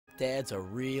Dad's a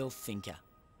real thinker.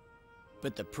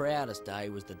 But the proudest day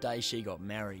was the day she got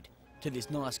married to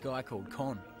this nice guy called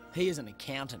Con. He is an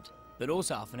accountant, but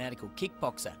also a fanatical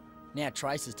kickboxer. Now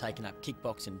Trace has taken up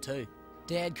kickboxing too.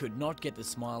 Dad could not get the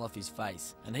smile off his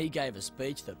face, and he gave a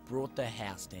speech that brought the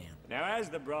house down. Now, as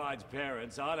the bride's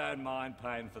parents, I don't mind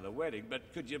paying for the wedding,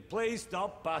 but could you please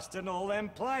stop busting all them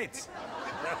plates?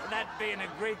 That being a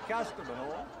Greek custom and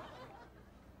all.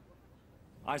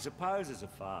 I suppose as a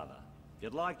father,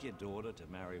 you'd like your daughter to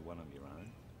marry one of your own.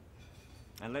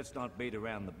 And let's not beat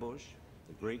around the bush.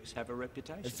 The Greeks have a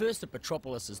reputation. At first the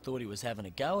Petropolises thought he was having a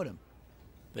go at him,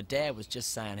 but Dad was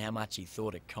just saying how much he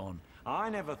thought of Con. I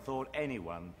never thought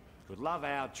anyone could love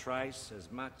our Trace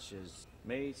as much as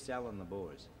me, Sal and the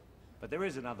boys. But there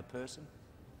is another person.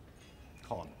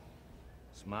 Con.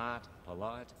 Smart,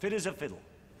 polite, fit as a fiddle.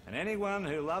 And anyone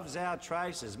who loves our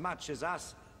Trace as much as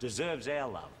us deserves our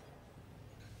love.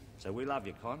 So we love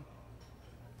you, Con.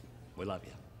 We love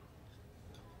you.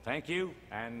 Thank you,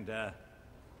 and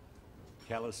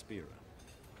Kalispira.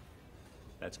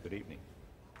 That's good evening.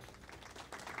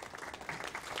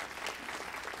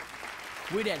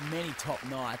 We'd had many top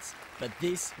nights, but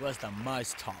this was the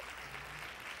most top.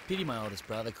 Pity my oldest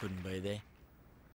brother couldn't be there.